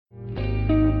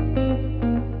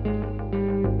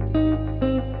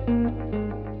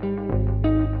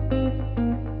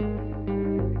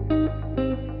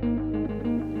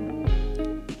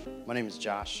is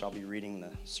Josh. I'll be reading the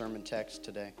sermon text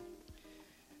today.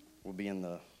 We'll be in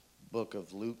the book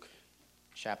of Luke,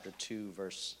 chapter 2,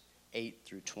 verse 8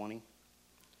 through 20.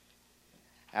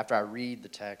 After I read the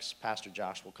text, Pastor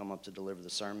Josh will come up to deliver the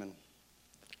sermon.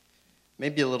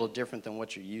 Maybe a little different than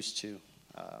what you're used to.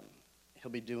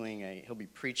 He'll be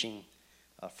preaching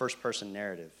a first-person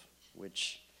narrative,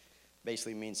 which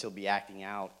basically means he'll be acting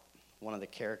out one of the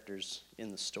characters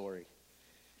in the story.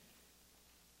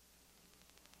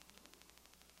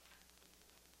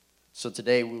 So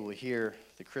today we will hear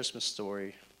the Christmas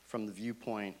story from the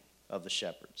viewpoint of the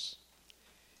shepherds.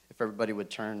 If everybody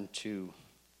would turn to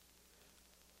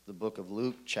the book of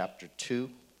Luke, chapter 2,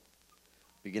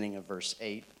 beginning of verse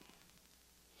 8.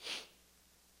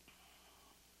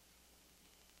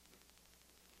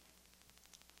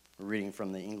 We're reading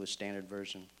from the English Standard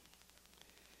Version.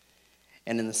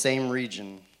 And in the same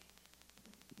region,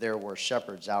 there were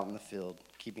shepherds out in the field,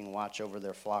 keeping watch over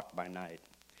their flock by night.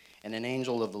 And an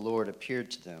angel of the Lord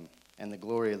appeared to them, and the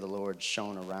glory of the Lord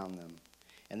shone around them.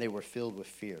 And they were filled with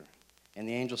fear. And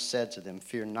the angel said to them,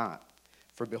 "Fear not,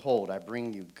 for behold, I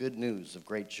bring you good news of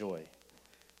great joy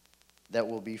that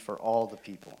will be for all the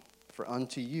people. For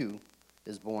unto you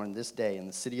is born this day in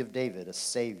the city of David a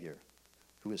Savior,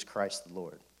 who is Christ the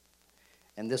Lord.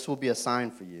 And this will be a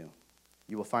sign for you.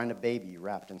 You will find a baby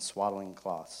wrapped in swaddling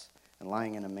cloths and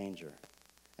lying in a manger."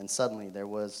 And suddenly there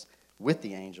was with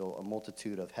the angel a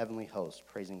multitude of heavenly hosts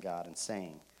praising God and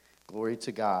saying, "Glory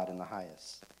to God in the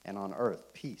highest, and on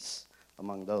earth peace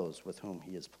among those with whom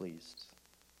he is pleased."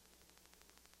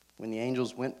 When the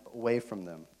angels went away from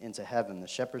them into heaven, the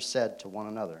shepherds said to one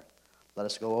another, "Let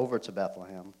us go over to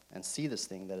Bethlehem and see this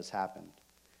thing that has happened,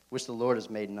 which the Lord has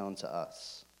made known to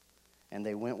us." And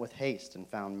they went with haste and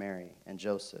found Mary and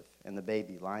Joseph and the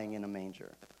baby lying in a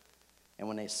manger. And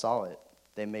when they saw it,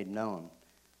 they made known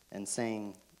and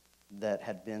saying that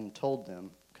had been told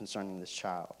them concerning this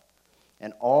child.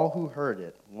 And all who heard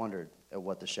it wondered at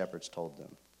what the shepherds told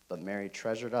them. But Mary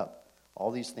treasured up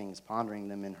all these things, pondering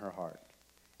them in her heart.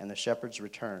 And the shepherds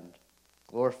returned,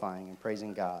 glorifying and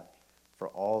praising God for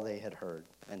all they had heard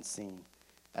and seen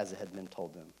as it had been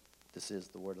told them. This is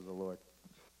the word of the Lord.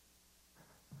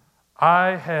 I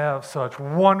have such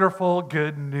wonderful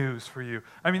good news for you.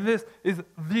 I mean, this is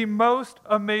the most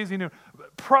amazing news.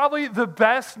 Probably the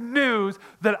best news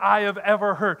that I have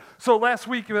ever heard. So last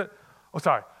week, I'm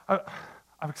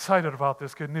excited about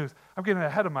this good news. I'm getting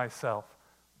ahead of myself.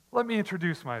 Let me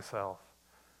introduce myself.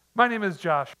 My name is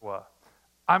Joshua.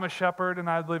 I'm a shepherd, and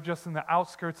I live just in the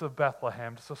outskirts of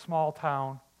Bethlehem, just a small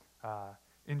town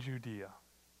in Judea.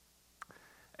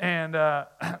 And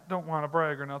don't want to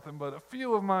brag or nothing, but a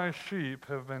few of my sheep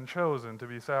have been chosen to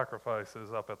be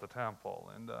sacrifices up at the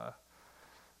temple. And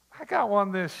I got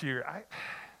one this year.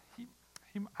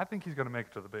 I think he's going to make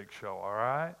it to the big show, all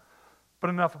right? But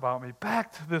enough about me.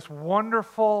 Back to this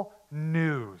wonderful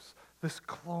news, this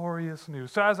glorious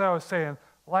news. So as I was saying,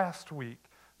 last week,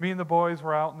 me and the boys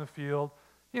were out in the field,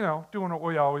 doing what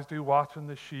we always do, watching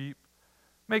the sheep,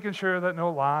 making sure that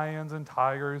no lions and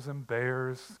tigers and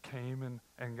bears came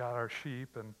and got our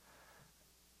sheep.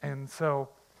 And so,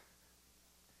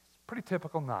 it's a pretty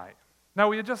typical night. Now,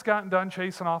 we had just gotten done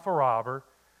chasing off a robber,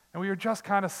 and we were just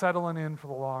kind of settling in for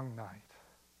the long night.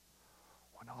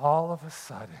 When all of a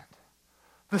sudden,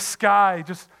 the sky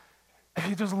just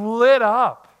lit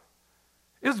up.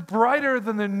 It was brighter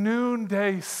than the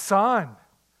noonday sun.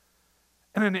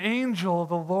 And an angel of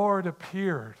the Lord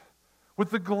appeared,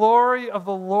 with the glory of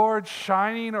the Lord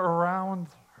shining around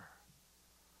her.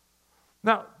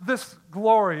 Now, this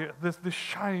glory, this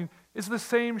shining, is the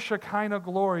same Shekinah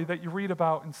glory that you read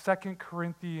about in 2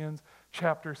 Corinthians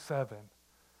chapter 7,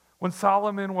 when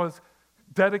Solomon was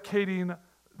dedicating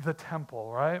the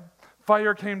temple, right?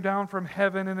 Fire came down from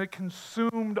heaven, and it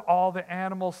consumed all the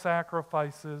animal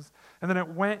sacrifices, and then it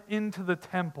went into the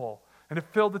temple, and it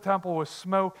filled the temple with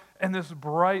smoke and this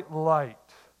bright light.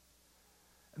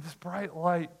 And this bright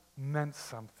light meant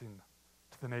something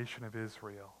to the nation of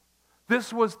Israel.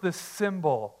 This was the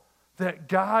symbol that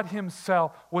God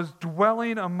himself was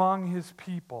dwelling among his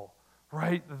people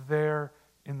right there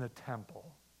in the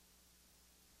temple.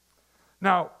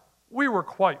 Now, we were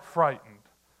quite frightened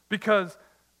because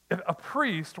if a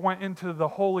priest went into the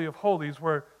Holy of Holies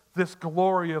where this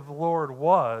glory of the Lord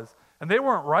was, and they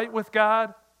weren't right with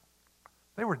God,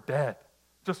 they were dead,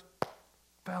 just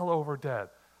fell over dead.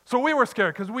 So we were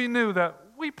scared because we knew that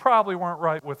we probably weren't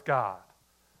right with God.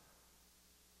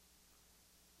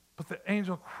 But the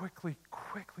angel quickly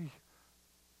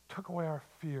took away our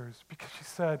fears because she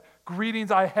said,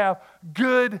 "Greetings, I have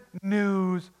good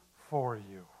news for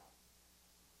you."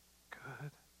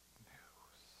 Good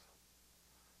news.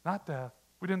 Not death,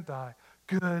 We didn't die.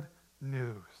 Good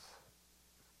news.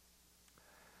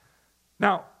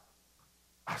 Now,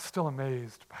 I'm still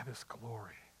amazed by this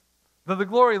glory. The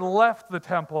glory left the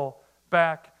temple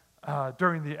back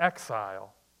during the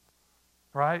exile,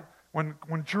 right? When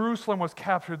Jerusalem was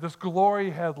captured, this glory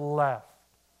had left.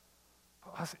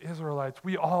 But us Israelites,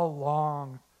 we all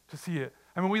long to see it.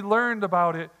 I mean, we learned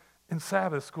about it in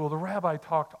Sabbath school. The rabbi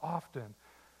talked often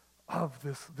of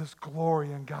this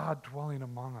glory and God dwelling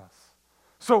among us.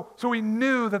 So we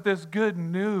knew that this good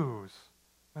news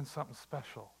meant something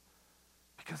special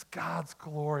because God's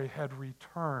glory had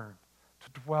returned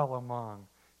to dwell among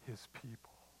his people.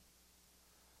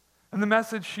 And the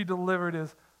message she delivered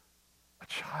is, a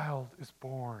child is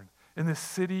born in the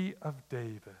city of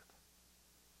David.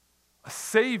 A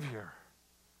Savior,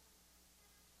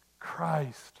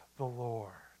 Christ the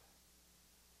Lord.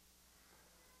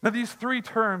 Now these three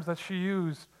terms that she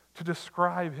used to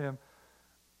describe him,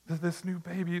 this new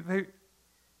baby, they're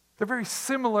very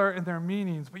similar in their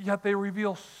meanings, but yet they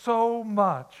reveal so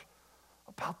much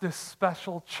about this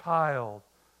special child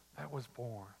that was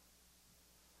born.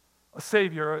 A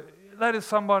Savior, that is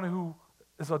someone who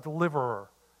is a deliverer,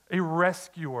 a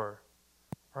rescuer,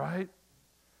 right?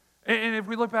 And if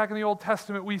we look back in the Old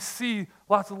Testament, we see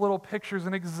lots of little pictures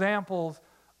and examples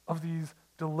of these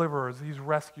deliverers, these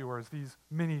rescuers, these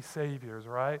mini saviors,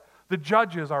 right? The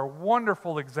judges are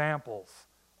wonderful examples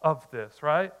of this,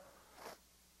 right?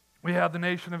 We have the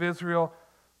nation of Israel.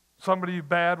 Somebody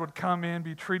bad would come in,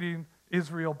 be treating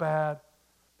Israel bad.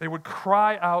 They would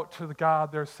cry out to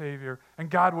God, their Savior,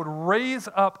 and God would raise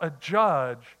up a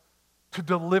judge to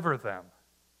deliver them,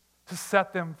 to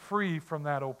set them free from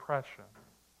that oppression.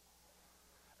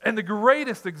 And the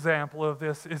greatest example of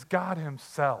this is God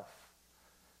himself.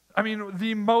 I mean,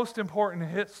 the most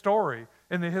important story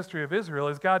in the history of Israel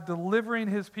is God delivering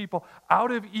his people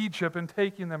out of Egypt and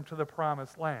taking them to the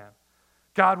promised land.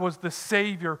 God was the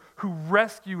Savior who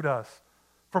rescued us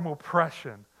from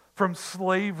oppression, from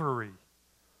slavery,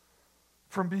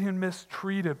 from being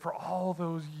mistreated for all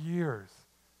those years.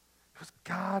 It was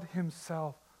God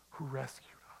himself who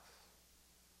rescued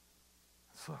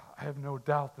us. So I have no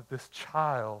doubt that this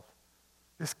child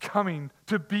is coming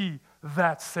to be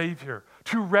that Savior,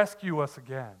 to rescue us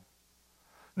again.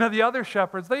 Now, the other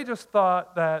shepherds, they just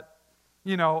thought that,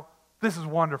 this is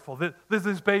wonderful.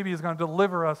 This baby is going to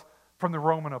deliver us from the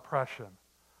Roman oppression,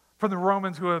 from the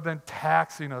Romans who have been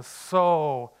taxing us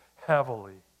so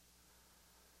heavily,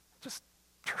 just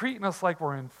treating us like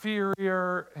we're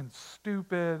inferior and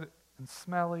stupid and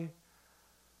smelly.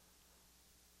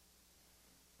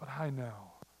 But I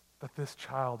know that this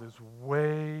child is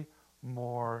way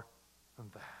more than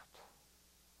that.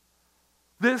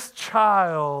 This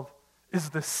child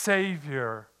is the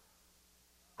Savior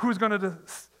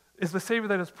is the Savior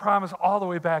that is promised all the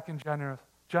way back in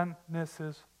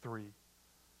Genesis 3.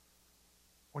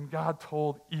 When God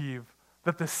told Eve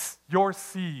that your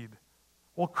seed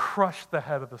will crush the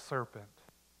head of the serpent.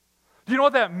 Do you know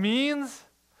what that means?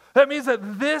 That means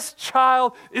that this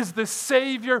child is the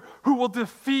Savior who will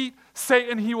defeat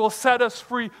Satan. He will set us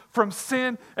free from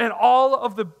sin and all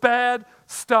of the bad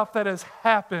stuff that has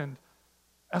happened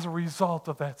as a result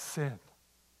of that sin.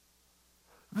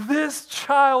 This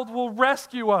child will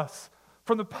rescue us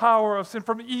from the power of sin,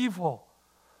 from evil,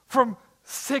 from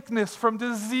sickness, from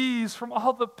disease, from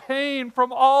all the pain,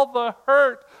 from all the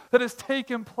hurt that has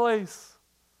taken place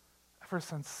ever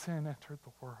since sin entered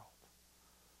the world.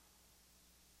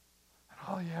 And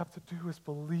all you have to do is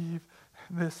believe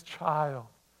in this child,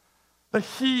 that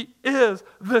he is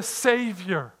the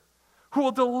Savior who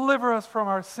will deliver us from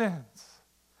our sins.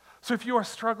 So if you are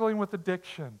struggling with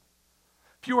addiction,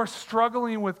 if you are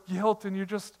struggling with guilt and you're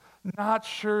just not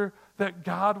sure that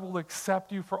God will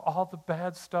accept you for all the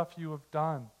bad stuff you have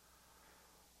done,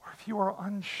 or if you are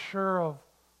unsure of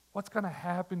what's going to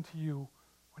happen to you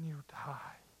when you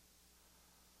die,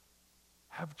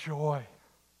 have joy.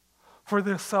 For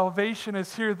this salvation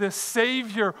is here. This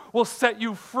Savior will set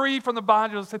you free from the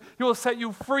bondage of sin. He will set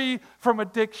you free from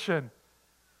addiction.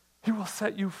 He will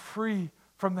set you free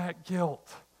from that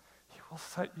guilt. He will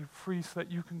set you free so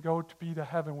that you can go to be to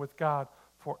heaven with God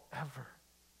forever.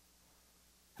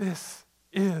 This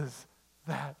is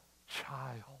that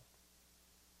child.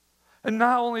 And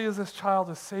not only is this child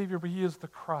a Savior, but he is the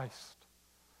Christ,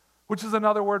 which is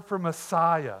another word for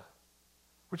Messiah,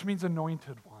 which means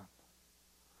anointed one.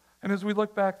 And as we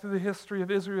look back through the history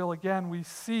of Israel again, we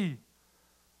see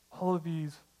all of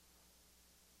these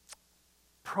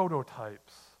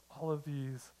prototypes, all of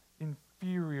these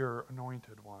inferior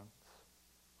anointed ones,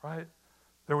 right?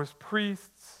 There was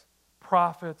priests,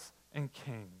 prophets, and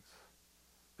kings.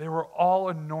 They were all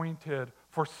anointed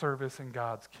for service in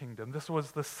God's kingdom. This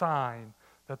was the sign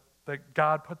that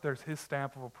God put his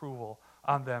stamp of approval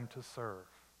on them to serve.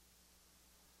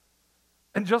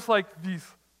 And just like these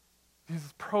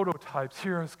prototypes,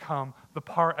 here has come the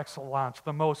par excellence,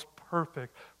 the most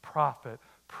perfect prophet,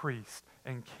 priest,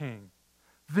 and king.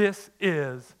 This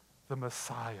is the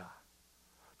Messiah.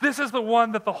 This is the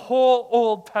one that the whole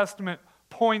Old Testament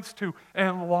points to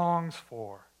and longs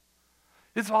for.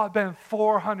 It's all been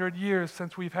 400 years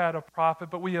since we've had a prophet,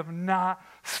 but we have not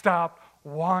stopped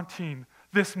wanting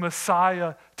this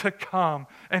Messiah to come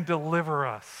and deliver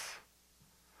us.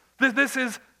 This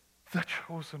is the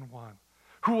chosen one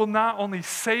who will not only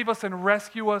save us and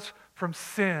rescue us from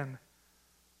sin,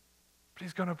 but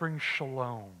he's going to bring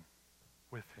shalom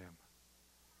with him.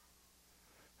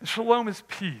 And shalom is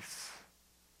peace.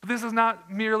 But this is not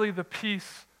merely the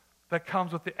peace that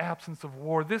comes with the absence of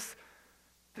war. This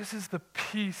is the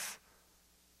peace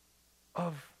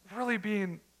of really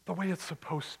being the way it's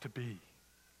supposed to be.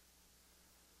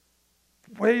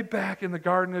 Way back in the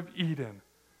Garden of Eden,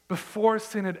 before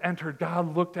sin had entered,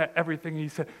 God looked at everything and he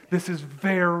said, this is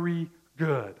very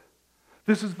good.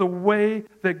 This is the way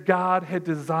that God had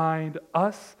designed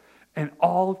us and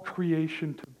all of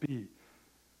creation to be.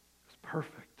 It's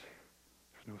perfect.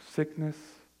 There's no sickness,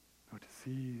 no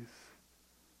disease,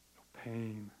 no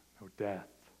pain, no death.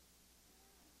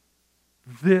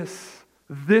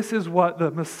 This is what the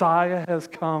Messiah has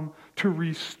come to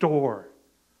restore.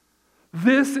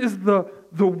 This is the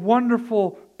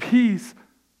wonderful peace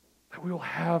that we will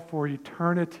have for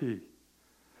eternity.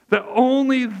 That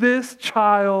only this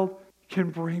child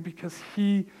can bring because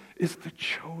he is the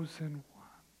chosen one.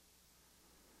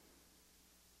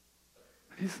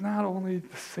 He's not only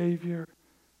the Savior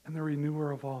and the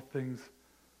renewer of all things,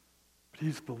 but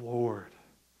he's the Lord.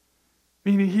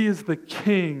 Meaning he is the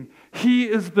King. He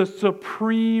is the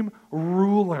supreme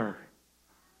ruler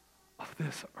of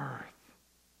this earth.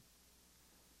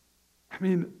 I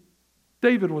mean,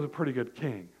 David was a pretty good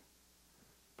king,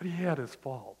 but he had his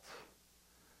faults.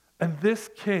 And this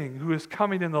king who is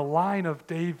coming in the line of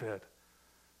David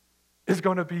is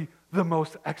going to be the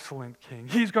most excellent king.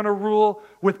 He's going to rule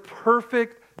with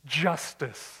perfect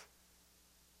justice.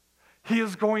 He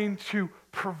is going to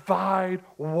provide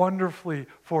wonderfully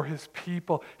for his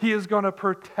people. He is going to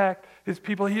protect his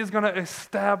people. He is going to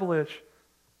establish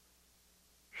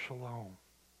shalom,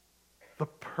 the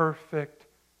perfect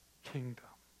kingdom.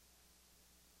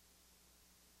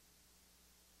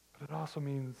 But it also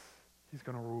means he's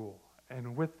going to rule.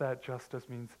 And with that justice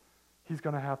means he's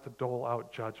going to have to dole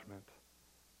out judgment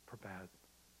for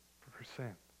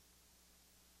sin.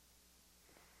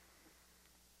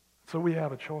 So we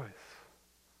have a choice.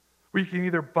 We can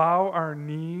either bow our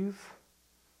knees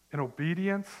in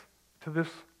obedience to this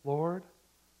Lord,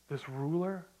 this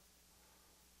ruler,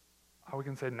 or we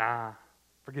can say, nah,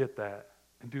 forget that,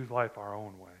 and do life our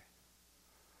own way.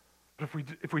 But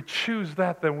if we choose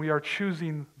that, then we are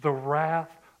choosing the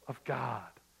wrath of God.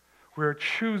 We are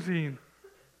choosing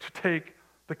to take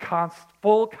the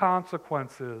full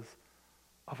consequences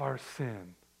of our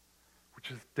sin,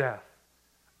 which is death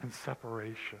and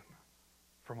separation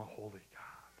from a holy God.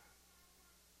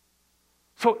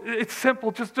 So it's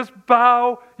simple. Just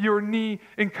bow your knee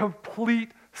in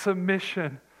complete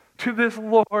submission to this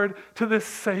Lord, to this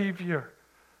Savior,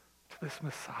 to this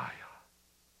Messiah.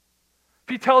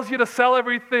 If he tells you to sell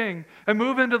everything and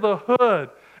move into the hood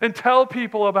and tell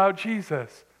people about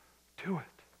Jesus, do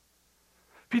it.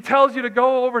 If he tells you to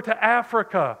go over to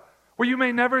Africa, where you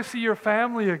may never see your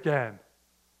family again,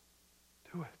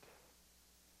 do it.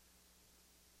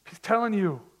 If he's telling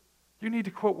you, you need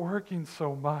to quit working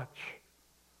so much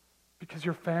because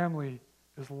your family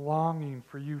is longing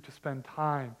for you to spend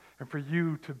time and for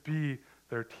you to be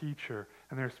their teacher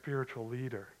and their spiritual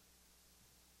leader,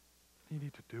 you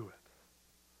need to do it.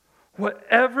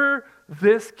 Whatever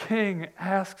this king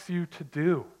asks you to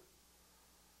do,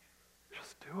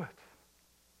 just do it.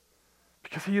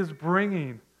 Because he is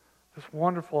bringing this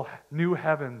wonderful new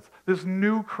heavens, this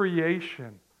new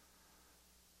creation,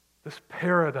 this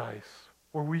paradise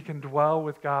where we can dwell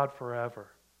with God forever.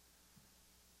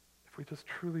 If we just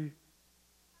truly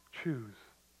choose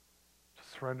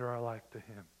to surrender our life to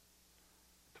him,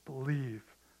 to believe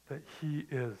that he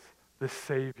is the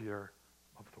Savior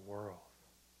of the world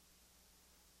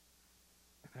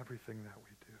in everything that we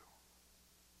do.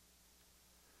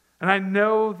 And I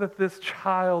know that this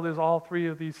child is all three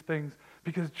of these things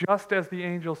because just as the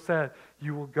angel said,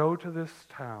 you will go to this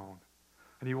town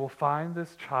and you will find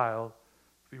this child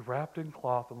be wrapped in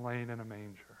cloth and laying in a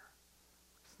manger.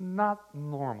 It's not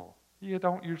normal. You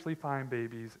don't usually find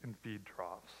babies in feed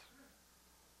troughs.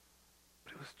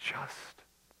 But it was just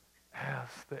as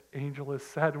the angel has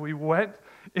said, we went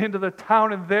into the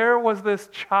town and there was this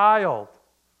child,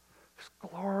 this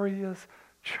glorious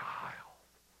child.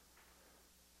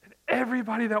 And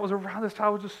everybody that was around this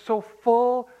child was just so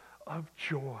full of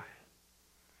joy.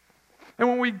 And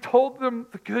when we told them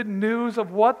the good news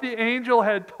of what the angel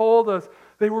had told us,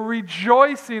 they were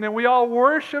rejoicing, and we all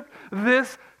worshiped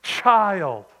this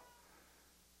child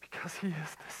because he is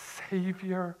the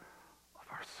Savior of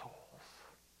our souls.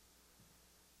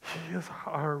 He is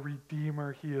our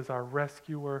Redeemer. He is our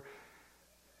rescuer.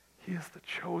 He is the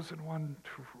chosen one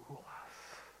to rule us.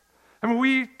 And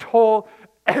we told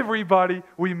everybody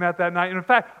we met that night. And in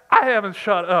fact, I haven't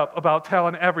shut up about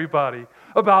telling everybody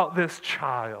about this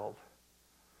child.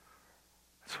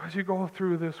 So as you go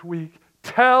through this week,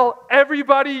 tell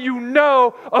everybody you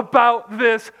know about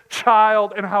this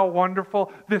child and how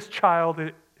wonderful this child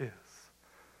is.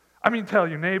 I mean, tell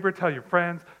your neighbor, tell your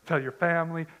friends, tell your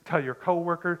family, tell your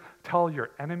coworker, tell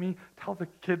your enemy, tell the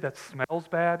kid that smells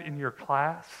bad in your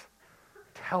class.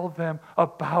 Tell them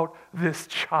about this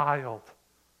child.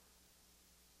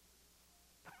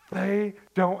 They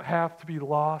don't have to be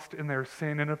lost in their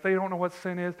sin. And if they don't know what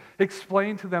sin is,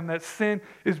 explain to them that sin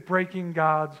is breaking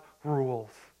God's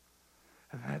rules.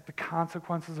 And that the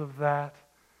consequences of that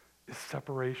is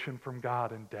separation from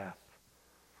God and death.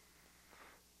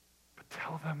 But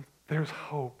tell them there's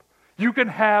hope. You can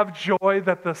have joy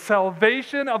that the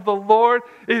salvation of the Lord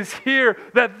is here.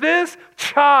 That this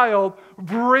child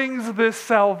brings this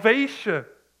salvation.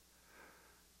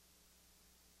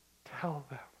 Tell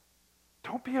them.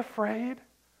 Don't be afraid.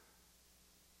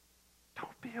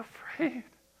 Don't be afraid.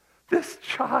 This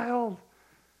child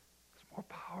is more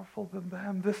powerful than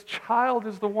them. This child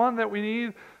is the one that we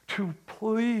need to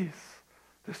please.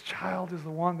 This child is the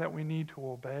one that we need to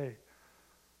obey,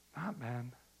 not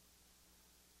men.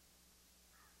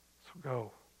 So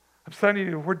go. I'm sending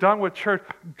you, we're done with church.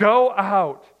 Go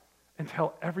out and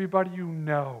tell everybody you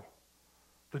know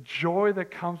the joy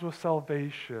that comes with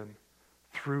salvation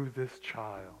through this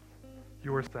child.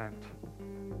 You are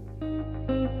sent.